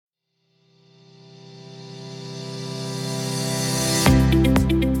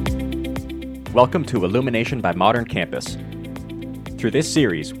Welcome to Illumination by Modern Campus. Through this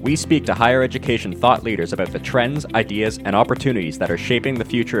series, we speak to higher education thought leaders about the trends, ideas, and opportunities that are shaping the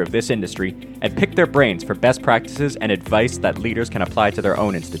future of this industry and pick their brains for best practices and advice that leaders can apply to their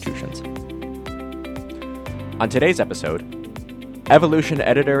own institutions. On today's episode, Evolution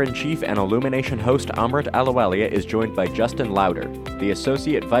Editor-in-Chief and Illumination host Amrit Ahluwalia is joined by Justin Lauder, the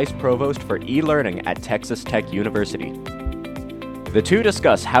Associate Vice Provost for e-Learning at Texas Tech University. The two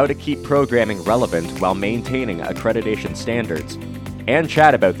discuss how to keep programming relevant while maintaining accreditation standards, and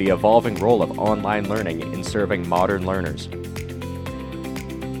chat about the evolving role of online learning in serving modern learners.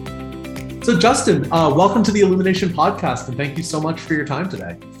 So Justin, welcome to the Illumination podcast, and thank you so much for your time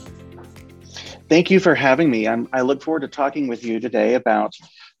today. Thank you for having me. I look forward to talking with you today about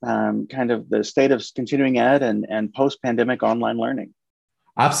kind of the state of continuing ed and post-pandemic online learning.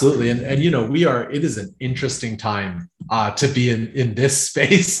 Absolutely. And it is an interesting time to be in this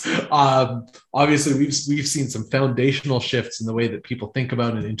space. Obviously, we've seen some foundational shifts in the way that people think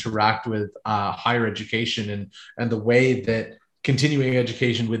about and interact with higher education and the way that continuing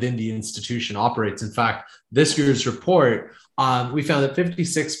education within the institution operates. In fact, this year's report, we found that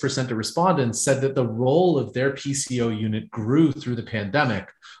 56% of respondents said that the role of their PCO unit grew through the pandemic.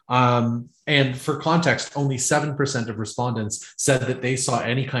 And for context, only 7% of respondents said that they saw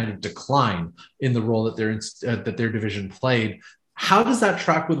any kind of decline in the role that their division played. How does that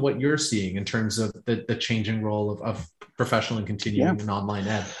track with what you're seeing in terms of the changing role of professional and continuing and online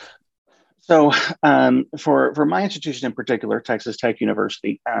ed? So for my institution in particular, Texas Tech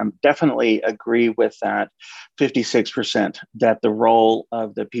University, definitely agree with that 56% that the role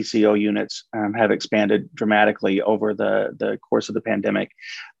of the PCO units have expanded dramatically over the course of the pandemic,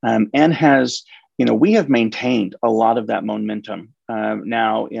 and has, we have maintained a lot of that momentum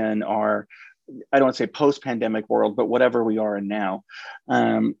now in our, I don't want to say post-pandemic world, but whatever we are in now.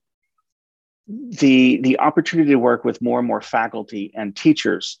 The opportunity to work with more and more faculty and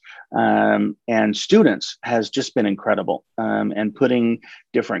teachers and students has just been incredible. And putting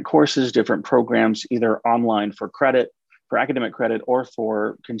different courses, different programs, either online for credit, for academic credit, or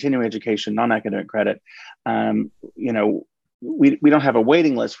for continuing education, non-academic credit. We don't have a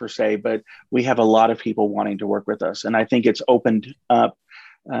waiting list per se, but we have a lot of people wanting to work with us. And I think it's opened up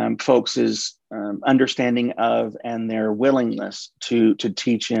folks' understanding of and their willingness to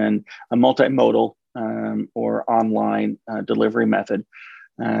teach in a multimodal or online delivery method.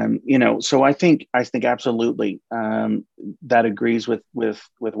 So I think absolutely that agrees with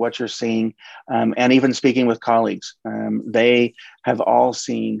what you're seeing, and even speaking with colleagues, they have all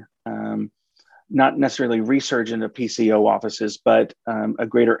seen not necessarily resurgence of PCO offices, but a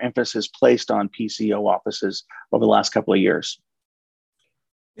greater emphasis placed on PCO offices over the last couple of years.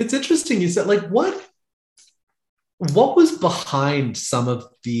 It's interesting. You said, what was behind some of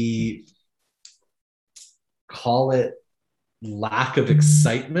the, call it, lack of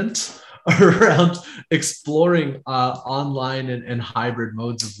excitement around exploring online and hybrid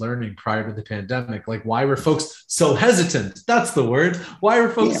modes of learning prior to the pandemic? Why were folks so hesitant? That's the word. Why were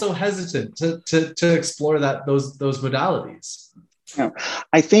folks so hesitant to explore those modalities?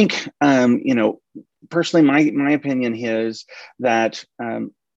 I think, personally, my opinion is that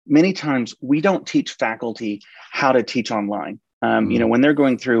many times we don't teach faculty how to teach online. When they're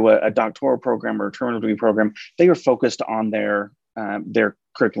going through a doctoral program or a terminal degree program, they are focused on their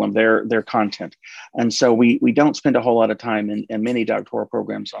curriculum, their content. And so we don't spend a whole lot of time in many doctoral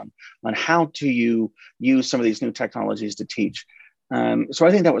programs on how to use some of these new technologies to teach. So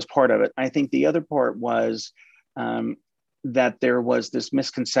I think that was part of it. I think the other part was that there was this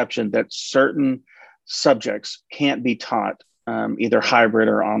misconception that certain subjects can't be taught either hybrid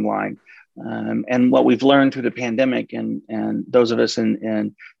or online. And what we've learned through the pandemic, and those of us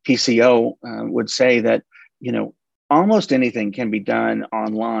in PCO would say that, almost anything can be done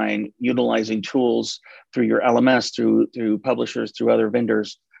online, utilizing tools through your LMS, through publishers, through other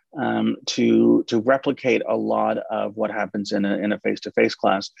vendors, to replicate a lot of what happens in a face-to-face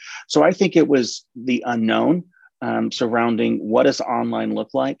class. So I think it was the unknown surrounding what does online look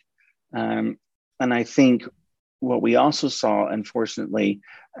like. And I think what we also saw, unfortunately,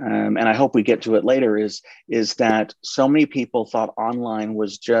 and I hope we get to it later, is that so many people thought online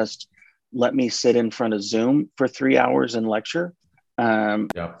was just, let me sit in front of Zoom for 3 hours and lecture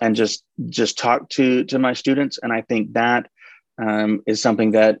and just talk to my students. And I think that is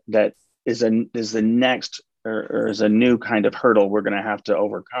something that is the next or is a new kind of hurdle we're going to have to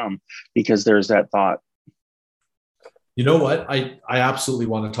overcome, because there's that thought. You know what? I absolutely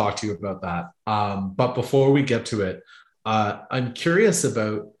want to talk to you about that. But before we get to it, I'm curious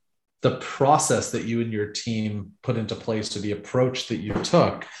about the process that you and your team put into place, or the approach that you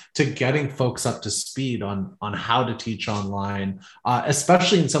took to getting folks up to speed on how to teach online,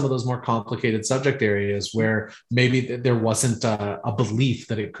 especially in some of those more complicated subject areas where maybe there wasn't a belief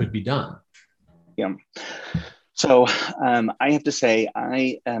that it could be done. Yeah. So I have to say,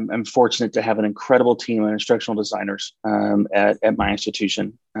 I am fortunate to have an incredible team of instructional designers at my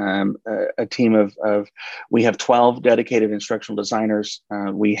institution. A team of we have 12 dedicated instructional designers.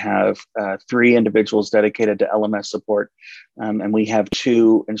 We have 3 individuals dedicated to LMS support, and we have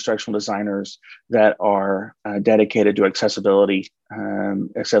 2 instructional designers that are dedicated to accessibility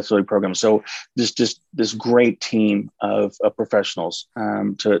programs. So this great team of professionals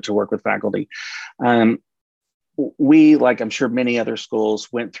to work with faculty. We, like I'm sure many other schools,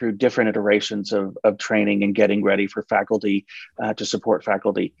 went through different iterations of training and getting ready for faculty to support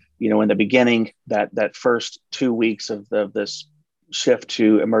faculty. In the beginning, that first 2 weeks of this shift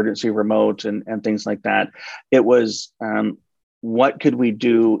to emergency remote and things like that, it was what could we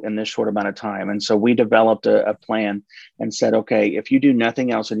do in this short amount of time? And so we developed a plan and said, okay, if you do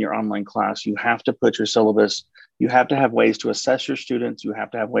nothing else in your online class, you have to put your syllabus. You have to have ways to assess your students. You have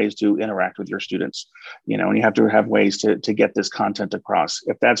to have ways to interact with your students, and you have to have ways to get this content across.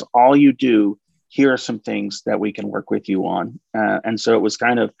 If that's all you do, here are some things that we can work with you on. And so it was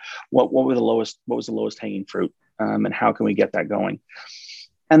kind of what was the lowest hanging fruit, and how can we get that going?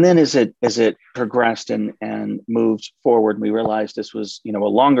 And then as it progressed and moved forward, we realized this was, a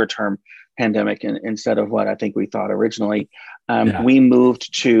longer term pandemic, and instead of what I think we thought originally. We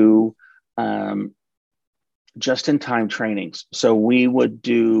moved to just-in-time trainings. So we would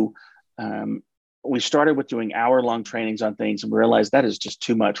do, we started with doing hour-long trainings on things, and we realized that is just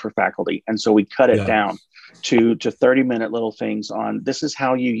too much for faculty. And so we cut it down to 30-minute little things on, this is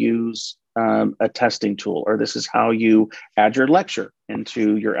how you use a testing tool, or this is how you add your lecture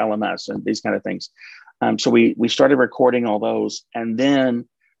into your LMS, and these kind of things. So we started recording all those, and then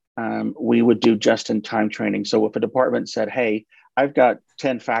we would do just-in-time training. So if a department said, hey, I've got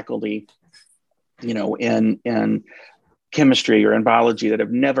 10 faculty in chemistry or in biology that have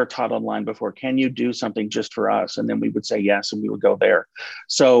never taught online before, can you do something just for us? And then we would say yes, and we would go there.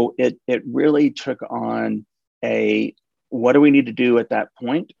 So it really took on what do we need to do at that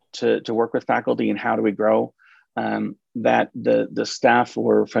point to work with faculty, and how do we grow? That the staff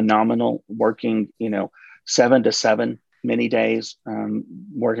were phenomenal, working 7 to 7 many days,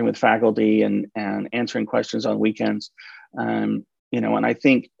 working with faculty and answering questions on weekends. And I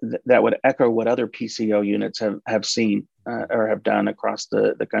think that would echo what other PCO units have seen or have done across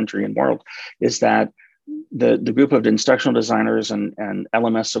the country and world, is that the group of instructional designers and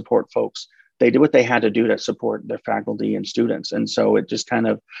LMS support folks, they did what they had to do to support their faculty and students. And so it just kind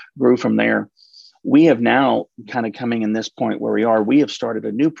of grew from there. We have now kind of coming in this point where we have started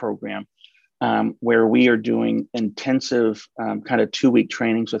a new program where we are doing intensive kind of 2-week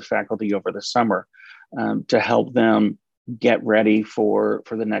trainings with faculty over the summer to help them get ready for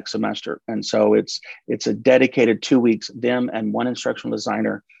the next semester. And so it's a dedicated 2 weeks, them and one instructional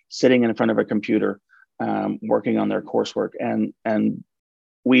designer sitting in front of a computer working on their coursework. And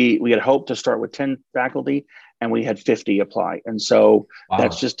we had hoped to start with 10 faculty, and we had 50 apply. And so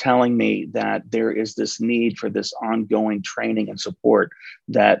That's just telling me that there is this need for this ongoing training and support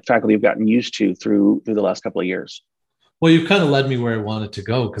that faculty have gotten used to through the last couple of years. Well, you've kind of led me where I wanted to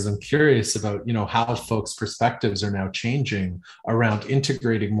go, because I'm curious about, how folks' perspectives are now changing around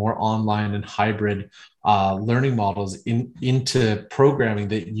integrating more online and hybrid learning models into programming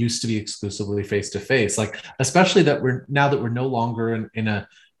that used to be exclusively face-to-face. Like, especially that we're no longer in a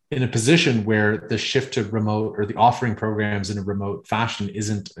position where the shift to remote, or the offering programs in a remote fashion,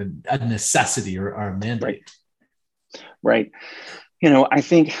 isn't a necessity or a mandate. Right. I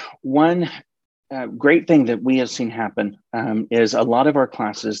think one great thing that we have seen happen is a lot of our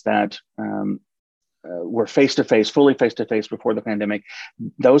classes that were face-to-face, fully face-to-face before the pandemic, a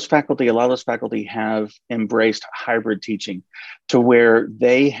lot of those faculty have embraced hybrid teaching, to where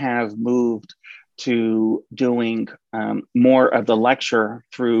they have moved to doing more of the lecture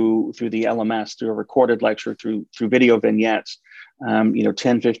through the LMS, through a recorded lecture, through video vignettes,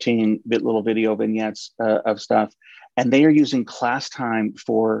 10, 15 little video vignettes of stuff. And they are using class time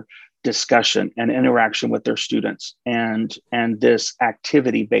for discussion and interaction with their students and this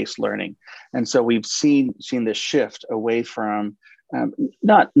activity-based learning. And so we've seen this shift away from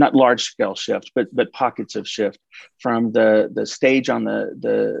not large scale shift, but pockets of shift from the stage on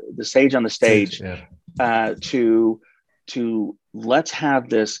the stage to let's have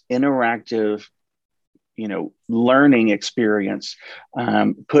this interactive learning experience,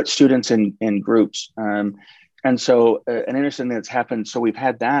 put students in groups. And so an interesting thing that's happened. So we've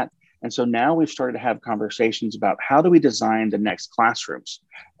had that. And so now we've started to have conversations about how do we design the next classrooms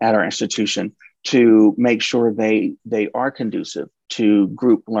at our institution to make sure they are conducive to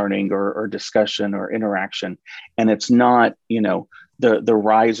group learning or discussion or interaction. And it's not, the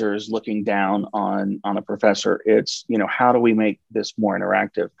risers looking down on a professor. It's, how do we make this more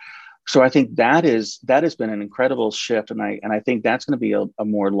interactive? So I think that has been an incredible shift. And I think that's going to be a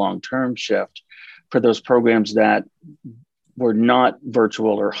more long-term shift for those programs that were not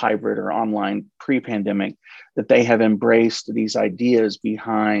virtual or hybrid or online pre-pandemic, that they have embraced these ideas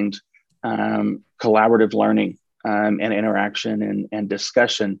behind collaborative learning and interaction and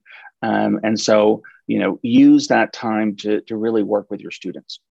discussion. And so, use that time to really work with your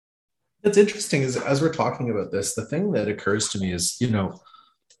students. What's interesting is, as we're talking about this, the thing that occurs to me is,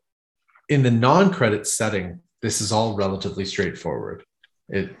 in the non-credit setting, this is all relatively straightforward.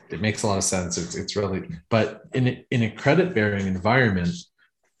 It makes a lot of sense. It's really, but in a credit-bearing environment,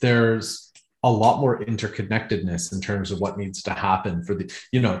 there's a lot more interconnectedness in terms of what needs to happen for the,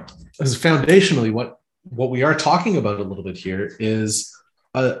 as foundationally, what we are talking about a little bit here is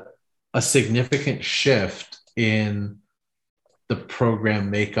a significant shift in the program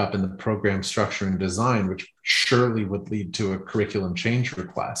makeup and the program structure and design, which surely would lead to a curriculum change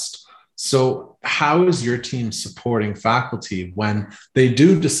request. So how is your team supporting faculty when they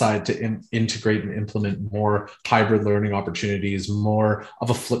do decide to integrate and implement more hybrid learning opportunities, more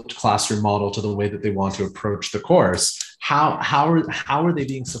of a flipped classroom model to the way that they want to approach the course? How are they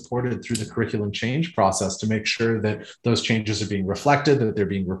being supported through the curriculum change process to make sure that those changes are being reflected, that they're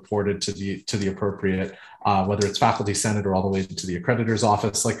being reported to the appropriate, whether it's faculty senate or all the way to the accreditor's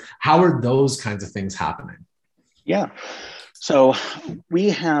office? Like, how are those kinds of things happening? Yeah. So we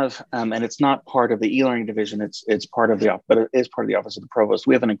have, and it's not part of the e-learning division. It's part of but it is part of the Office of the Provost.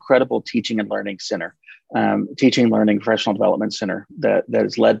 We have an incredible teaching and learning center, teaching and learning professional development center that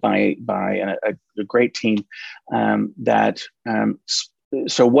is led by a great team.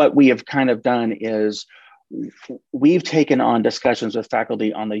 So what we have kind of done is we've taken on discussions with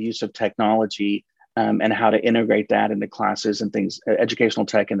faculty on the use of technology and how to integrate that into classes and things, educational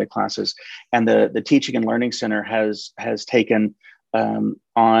tech into classes. And the Teaching and Learning Center has taken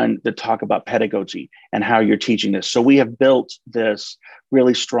on the talk about pedagogy and how you're teaching this. So we have built this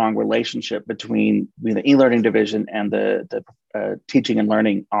really strong relationship between the e-learning division and the Teaching and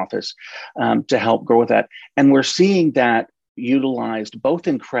Learning office to help grow with that. And we're seeing that utilized both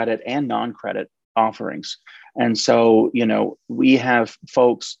in credit and non-credit offerings. And so, we have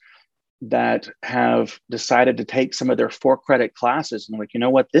folks that have decided to take some of their 4-credit classes and like,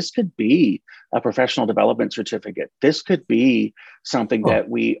 this could be a professional development certificate. This could be something that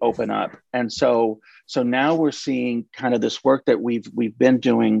we open up. And so now we're seeing kind of this work that we've been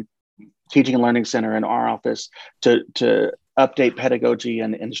doing, Teaching and Learning Center in our office to update pedagogy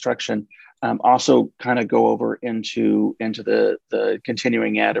and instruction, also kind of go over into the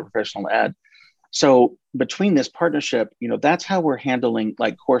continuing ed or professional ed. So between this partnership, that's how we're handling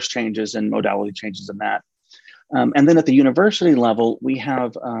like course changes and modality changes in that. And then at the university level, we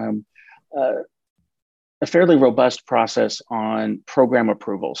have a fairly robust process on program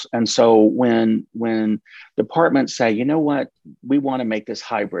approvals. And so when departments say, we want to make this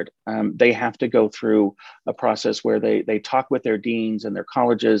hybrid, they have to go through a process where they talk with their deans and their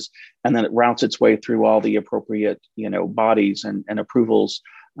colleges, and then it routes its way through all the appropriate, bodies and approvals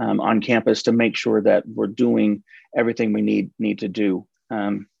on campus to make sure that we're doing everything we need to do.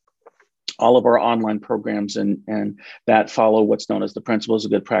 All of our online programs and that follow what's known as the principles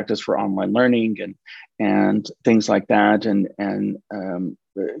of good practice for online learning and things like that and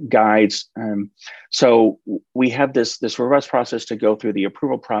guides. So we have this robust process to go through the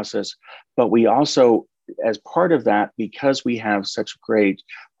approval process, but we also, as part of that, because we have such great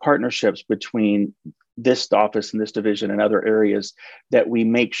partnerships between this office and this division and other areas, that we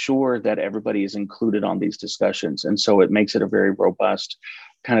make sure that everybody is included on these discussions. And so it makes it a very robust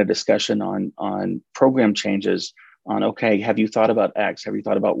kind of discussion on program changes on, okay, have you thought about X? Have you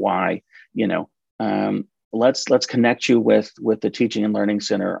thought about Y? Let's connect you with the Teaching and Learning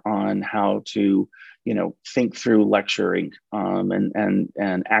Center on how to, think through lecturing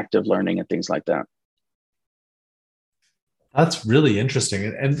and active learning and things like that. That's really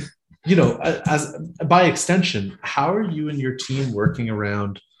interesting. And as by extension, how are you and your team working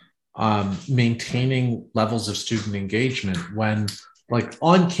around maintaining levels of student engagement when, like,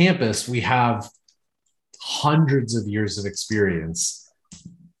 on campus, we have hundreds of years of experience?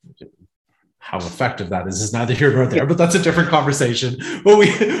 How effective that is neither here nor there, but that's a different conversation. But we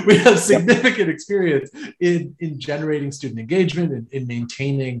have significant experience in generating student engagement, in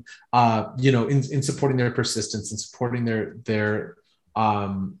maintaining, in supporting their persistence and supporting their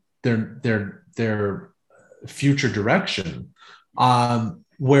their future direction.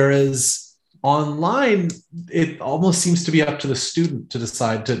 Whereas online, it almost seems to be up to the student to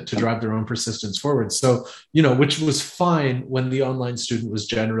decide to drive their own persistence forward. So, which was fine when the online student was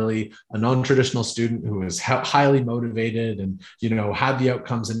generally a non-traditional student who was highly motivated and, had the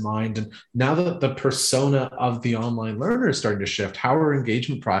outcomes in mind. And now that the persona of the online learner is starting to shift, how are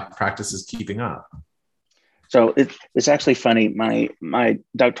engagement practices keeping up? So it's actually funny. My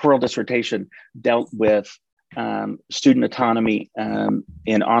doctoral dissertation dealt with student autonomy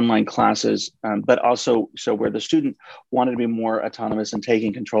in online classes, but also so where the student wanted to be more autonomous and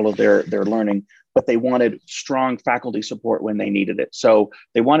taking control of their learning, but they wanted strong faculty support when they needed it. So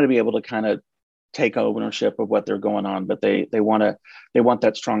they wanted to be able to kind of take ownership of what they're going on, but they want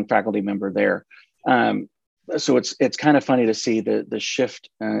that strong faculty member there. So it's kind of funny to see the shift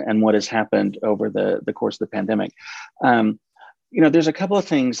and what has happened over the course of the pandemic. There's a couple of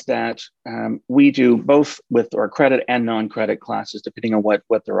things that we do both with our credit and non-credit classes, depending on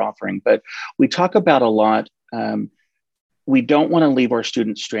what they're offering. But we talk about a lot. We don't want to leave our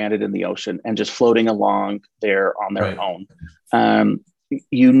students stranded in the ocean and just floating along there on their own.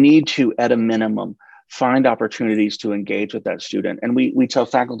 You need to, at a minimum, find opportunities to engage with that student. And we tell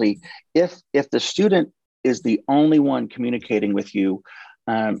faculty, if the student is the only one communicating with you,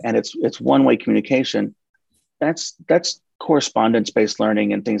 and it's one-way communication, that's correspondence-based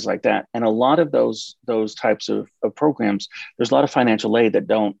learning and things like that. And a lot of those types of programs, there's a lot of financial aid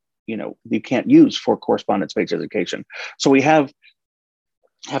that you can't use for correspondence-based education. So we have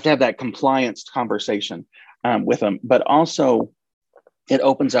to have that compliance conversation with them, but also it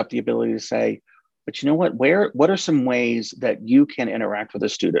opens up the ability to say, but you know what are some ways that you can interact with a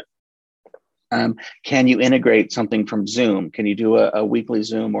student? Can you integrate something from Zoom? Can you do a weekly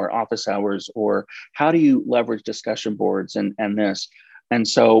Zoom or office hours? Or how do you leverage discussion boards and this? And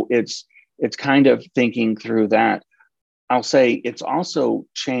so it's kind of thinking through that. I'll say it's also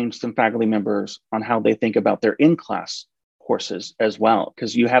changed some faculty members on how they think about their in-class courses as well,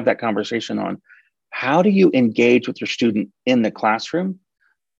 because you have that conversation on how do you engage with your student in the classroom?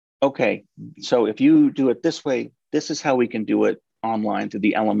 Okay, so if you do it this way, this is how we can do it online through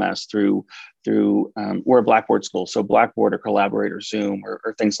the LMS, through we're a Blackboard school, so Blackboard or Collaborate or Zoom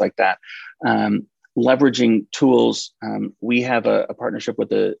or things like that. Leveraging tools, we have a partnership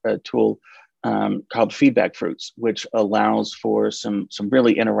with a tool called Feedback Fruits, which allows for some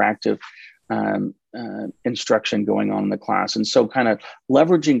really interactive instruction going on in the class. And so kind of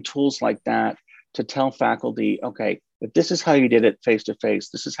leveraging tools like that to tell faculty, okay, if this is how you did it face-to-face,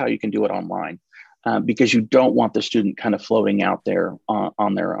 this is how you can do it online. Because you don't want the student kind of floating out there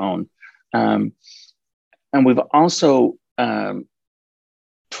on their own. And we've also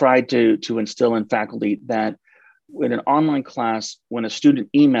tried to instill in faculty that in an online class, when a student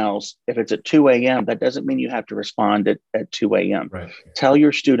emails, if it's at 2 a.m., that doesn't mean you have to respond at 2 a.m. Right. Tell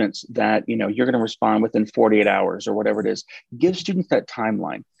your students that you're going to respond within 48 hours or whatever it is. Give students that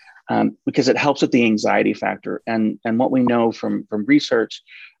timeline. Because it helps with the anxiety factor. And what we know from research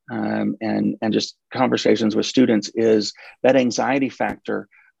and just conversations with students is that anxiety factor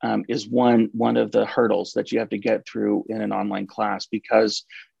is one of the hurdles that you have to get through in an online class, because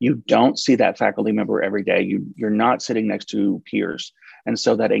you don't see that faculty member every day. You're not sitting next to peers. And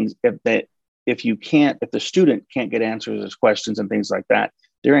so if the student can't get answers to questions and things like that,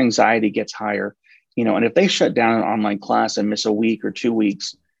 their anxiety gets higher. And if they shut down an online class and miss a week or 2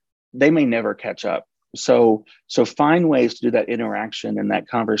 weeks, they may never catch up. So find ways to do that interaction and that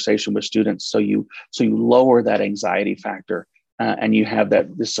conversation with students so you lower that anxiety factor and you have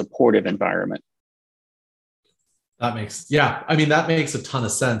this supportive environment. That makes a ton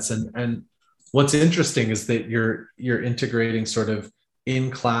of sense. And what's interesting is that you're integrating sort of in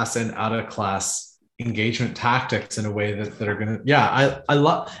class and out of class engagement tactics in a way that are going to, I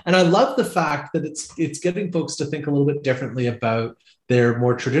love the fact that it's getting folks to think a little bit differently about their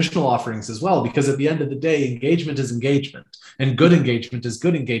more traditional offerings as well, because at the end of the day, engagement is engagement and good engagement is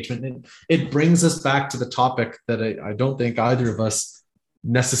good engagement. And it brings us back to the topic that I don't think either of us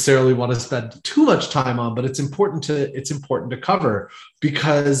necessarily want to spend too much time on, but it's important to cover,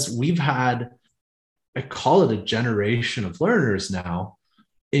 because we've had, I call it a generation of learners now,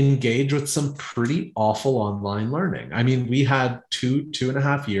 engage with some pretty awful online learning. I mean, we had two and a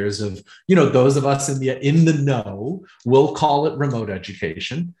half years of, those of us in the know will call it remote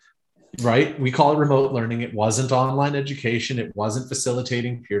education, right? We call it remote learning. It wasn't online education. It wasn't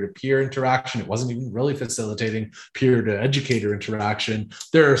facilitating peer-to-peer interaction. It wasn't even really facilitating peer-to-educator interaction.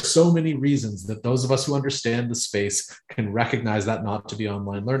 There are so many reasons that those of us who understand the space can recognize that not to be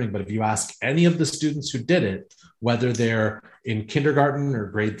online learning. But if you ask any of the students who did it, whether they're in kindergarten or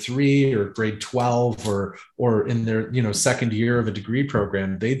grade 3 or grade 12 or in their second year of a degree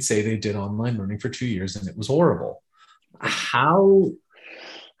program, they'd say they did online learning for 2 years and it was horrible. How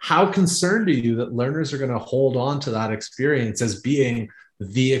concerned are you that learners are going to hold on to that experience as being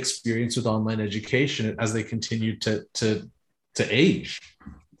the experience with online education as they continue to age?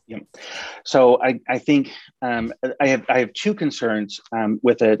 Yeah. So I think I have two concerns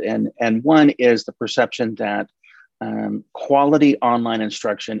with it, and one is the perception that quality online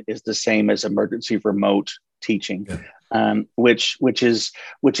instruction is the same as emergency remote teaching, which is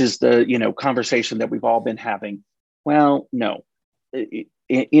the conversation that we've all been having. Well, no. And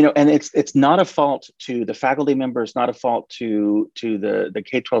it's not a fault to the faculty members, not a fault to the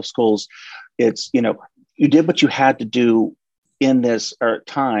K-12 schools. It's, you did what you had to do in this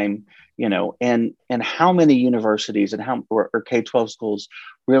time, and how many universities and or K-12 schools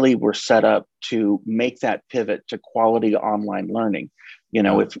really were set up to make that pivot to quality online learning.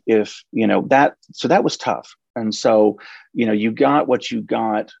 If that was tough. And so, you got what you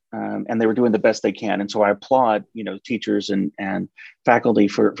got, and they were doing the best they can. And so I applaud, teachers and faculty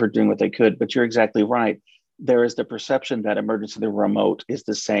for doing what they could. But you're exactly right. There is the perception that emergency remote is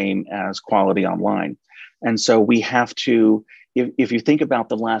the same as quality online. And so we have to, if you think about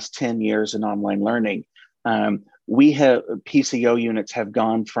the last 10 years in online learning, we have PCO units have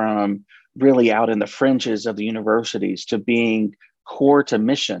gone from really out in the fringes of the universities to being core to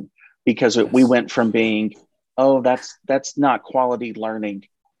mission, because we went from being, oh, that's not quality learning.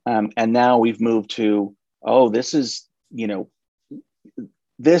 And now we've moved to, oh, this is,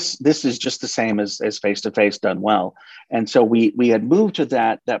 this is just the same as face-to-face done well. And so we had moved to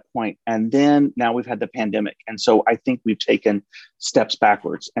that point, and then now we've had the pandemic. And so I think we've taken steps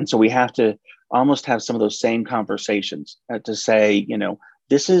backwards. And so we have to almost have some of those same conversations to say,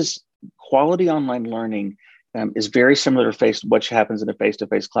 this is quality online learning is very similar to what happens in a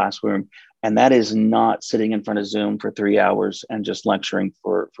face-to-face classroom. And that is not sitting in front of Zoom for 3 hours and just lecturing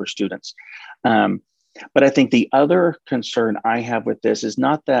for students. But I think the other concern I have with this is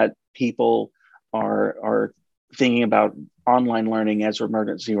not that people are thinking about online learning as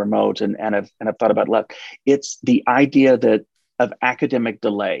emergency remote and have thought about left. It's the idea of academic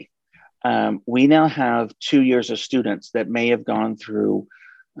delay. We now have 2 years of students that may have gone through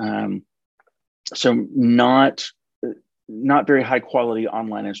some not very high quality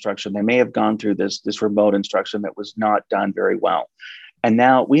online instruction. They may have gone through this remote instruction that was not done very well. And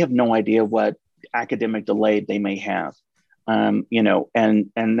now we have no idea what academic delay they may have. And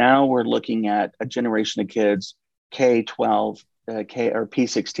now we're looking at a generation of kids, K-12, K or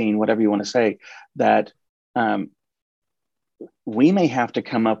P16, whatever you want to say, that we may have to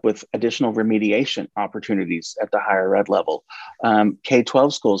come up with additional remediation opportunities at the higher ed level.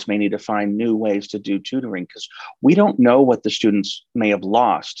 K-12 schools may need to find new ways to do tutoring, because we don't know what the students may have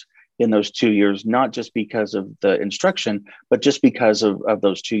lost in those 2 years, not just because of the instruction, but just because of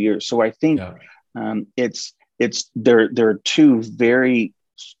those 2 years. So I think there are two very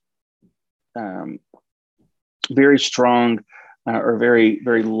very strong or very,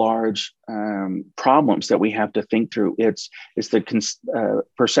 very large problems that we have to think through. It's the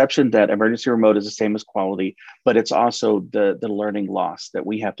perception that emergency remote is the same as quality, but it's also the learning loss that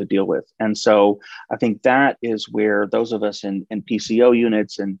we have to deal with. And so I think that is where those of us in PCO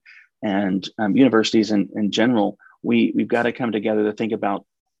units and universities in general, we've got to come together to think about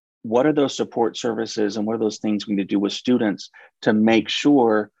what are those support services and what are those things we need to do with students to make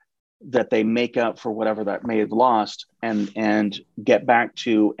sure that they make up for whatever that may have lost and get back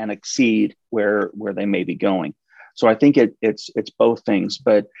to and exceed where they may be going. So I think it's both things,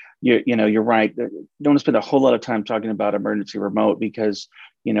 but you're right. Don't want to spend a whole lot of time talking about emergency remote because,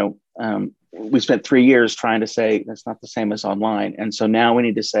 we spent 3 years trying to say that's not the same as online. And so now we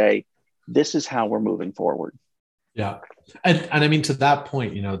need to say, this is how we're moving forward. Yeah. And I mean, to that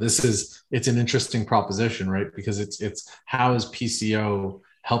point, it's an interesting proposition, right? Because it's how is PCO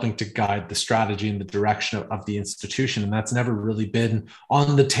helping to guide the strategy and the direction of the institution. And that's never really been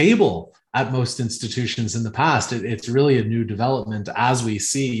on the table at most institutions in the past. It's really a new development as we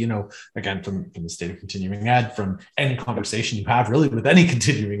see, again, from the state of continuing ed, from any conversation you have really with any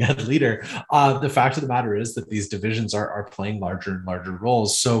continuing ed leader, the fact of the matter is that these divisions are playing larger and larger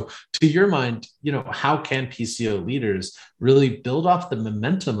roles. So to your mind, how can PCO leaders really build off the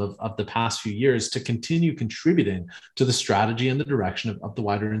momentum of the past few years to continue contributing to the strategy and the direction of the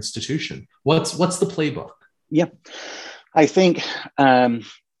wider institution? What's the playbook? Yeah, I think,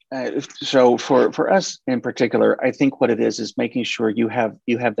 so for us in particular, I think what it is making sure you have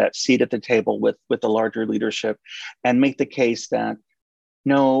that seat at the table with the larger leadership and make the case that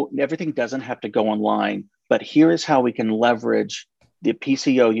no, everything doesn't have to go online, but here is how we can leverage the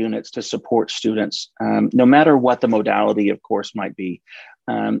PCO units to support students, no matter what the modality of course might be.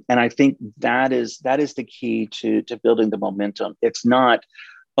 And I think that is the key to building the momentum. It's not,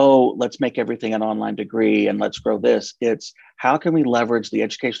 oh, let's make everything an online degree and let's grow this. It's how can we leverage the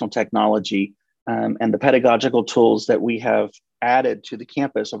educational technology and the pedagogical tools that we have added to the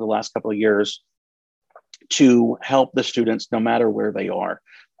campus over the last couple of years to help the students no matter where they are.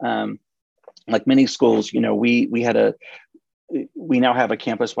 Like many schools, we now have a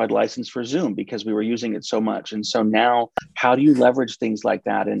campus-wide license for Zoom because we were using it so much. And so now, how do you leverage things like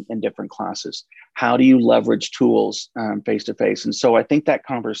that in different classes? How do you leverage tools face-to-face? And so I think that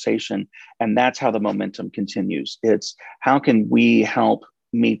conversation, and that's how the momentum continues. It's how can we help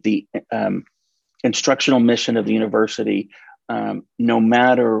meet the instructional mission of the university, no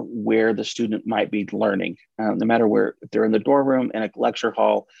matter where the student might be learning, no matter where, if they're in the dorm room, in a lecture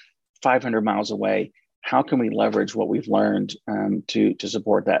hall, 500 miles away. How can we leverage what we've learned to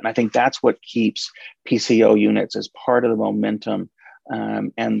support that? And I think that's what keeps PCO units as part of the momentum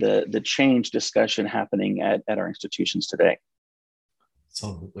and the change discussion happening at our institutions today.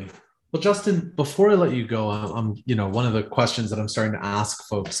 Absolutely. Well, Justin, before I let you go, one of the questions that I'm starting to ask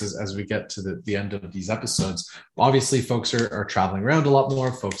folks as we get to the end of these episodes, obviously folks are traveling around a lot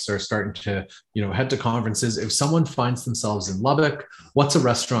more. Folks are starting to, head to conferences. If someone finds themselves in Lubbock, what's a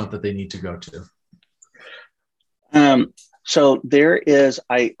restaurant that they need to go to? So there is,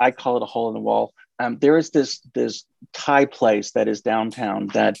 I call it a hole in the wall. There is this Thai place that is downtown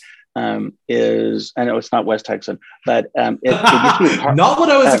that is, I know it's not West Texan, but it used to be not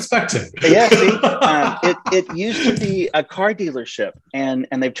what I was expecting. Yeah, see, it used to be a car dealership, and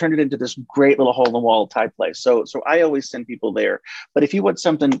they've turned it into this great little hole in the wall Thai place. So I always send people there. But if you want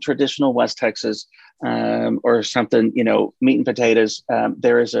something traditional West Texas, or something, meat and potatoes,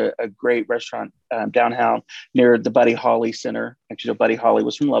 there is a great restaurant downtown near the Buddy Holly Center. Actually, Buddy Holly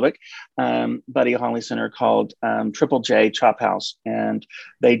was from Lubbock. Buddy Holly Center called Triple J Chop House, and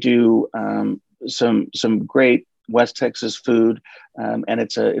they do some great West Texas food, and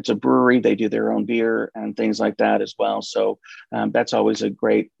it's a brewery. They do their own beer and things like that as well. So that's always a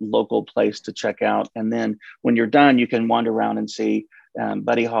great local place to check out. And then when you're done, you can wander around and see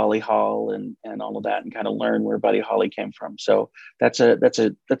Buddy Holly Hall and all of that, and kind of learn where Buddy Holly came from. So that's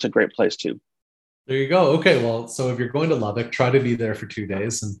a great place too. There you go. Okay, well, so if you're going to Lubbock, try to be there for 2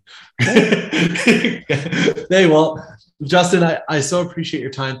 days. And hey, well, Justin, I so appreciate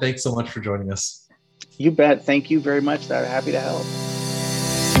your time. Thanks so much for joining us. You bet. Thank you very much. I'm happy to help.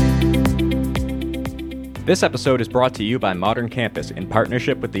 This episode is brought to you by Modern Campus in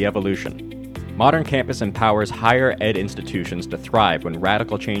partnership with The Evolution. Modern Campus empowers higher ed institutions to thrive when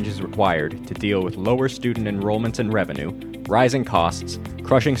radical change is required to deal with lower student enrollments and revenue, rising costs,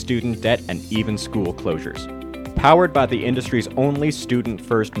 crushing student debt, and even school closures. Powered by the industry's only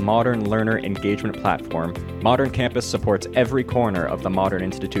student-first modern learner engagement platform, Modern Campus supports every corner of the modern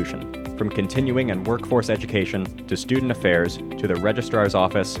institution, from continuing and workforce education to student affairs to the registrar's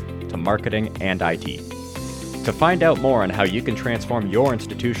office to marketing and IT. To find out more on how you can transform your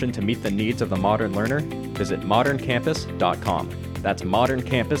institution to meet the needs of the modern learner, visit moderncampus.com. That's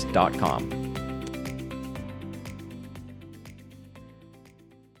moderncampus.com.